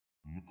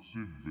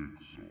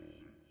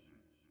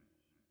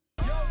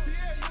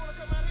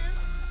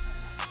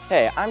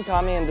Hey, I'm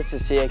Tommy and this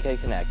is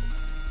Cak Connect.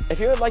 If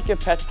you would like your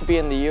pets to be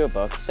in the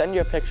yearbook, send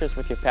your pictures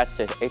with your pets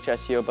to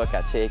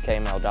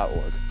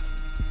hsyearbook@cakmail.org.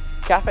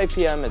 Cafe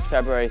PM is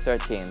February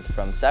 13th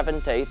from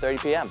 7 to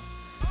 8:30 p.m.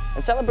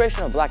 In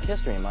celebration of Black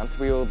History Month,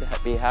 we will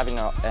be having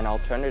an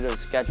alternative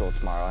schedule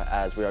tomorrow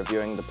as we are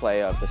viewing the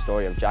play of the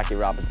story of Jackie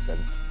Robinson.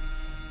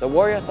 The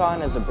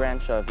Warrior-thon is a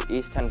branch of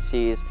East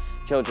Tennessee's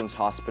Children's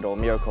Hospital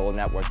Miracle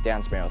Network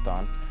Dance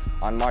Marathon.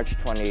 On March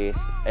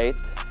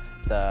 28th,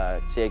 the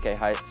CAK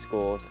High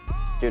School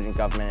student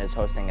government is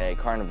hosting a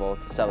carnival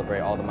to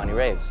celebrate all the money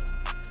raised.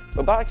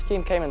 Robotics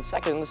team came in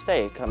second in the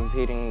state,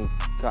 competing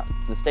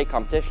the state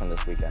competition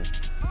this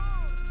weekend.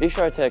 Be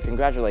sure to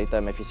congratulate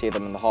them if you see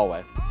them in the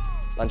hallway.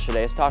 Lunch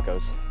today is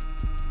tacos.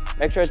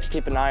 Make sure to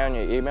keep an eye on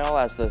your email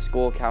as the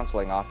school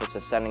counseling office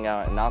is sending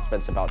out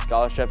announcements about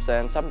scholarships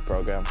and summer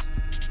programs.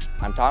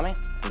 I'm Tommy,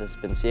 and this has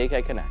been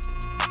CAK Connect.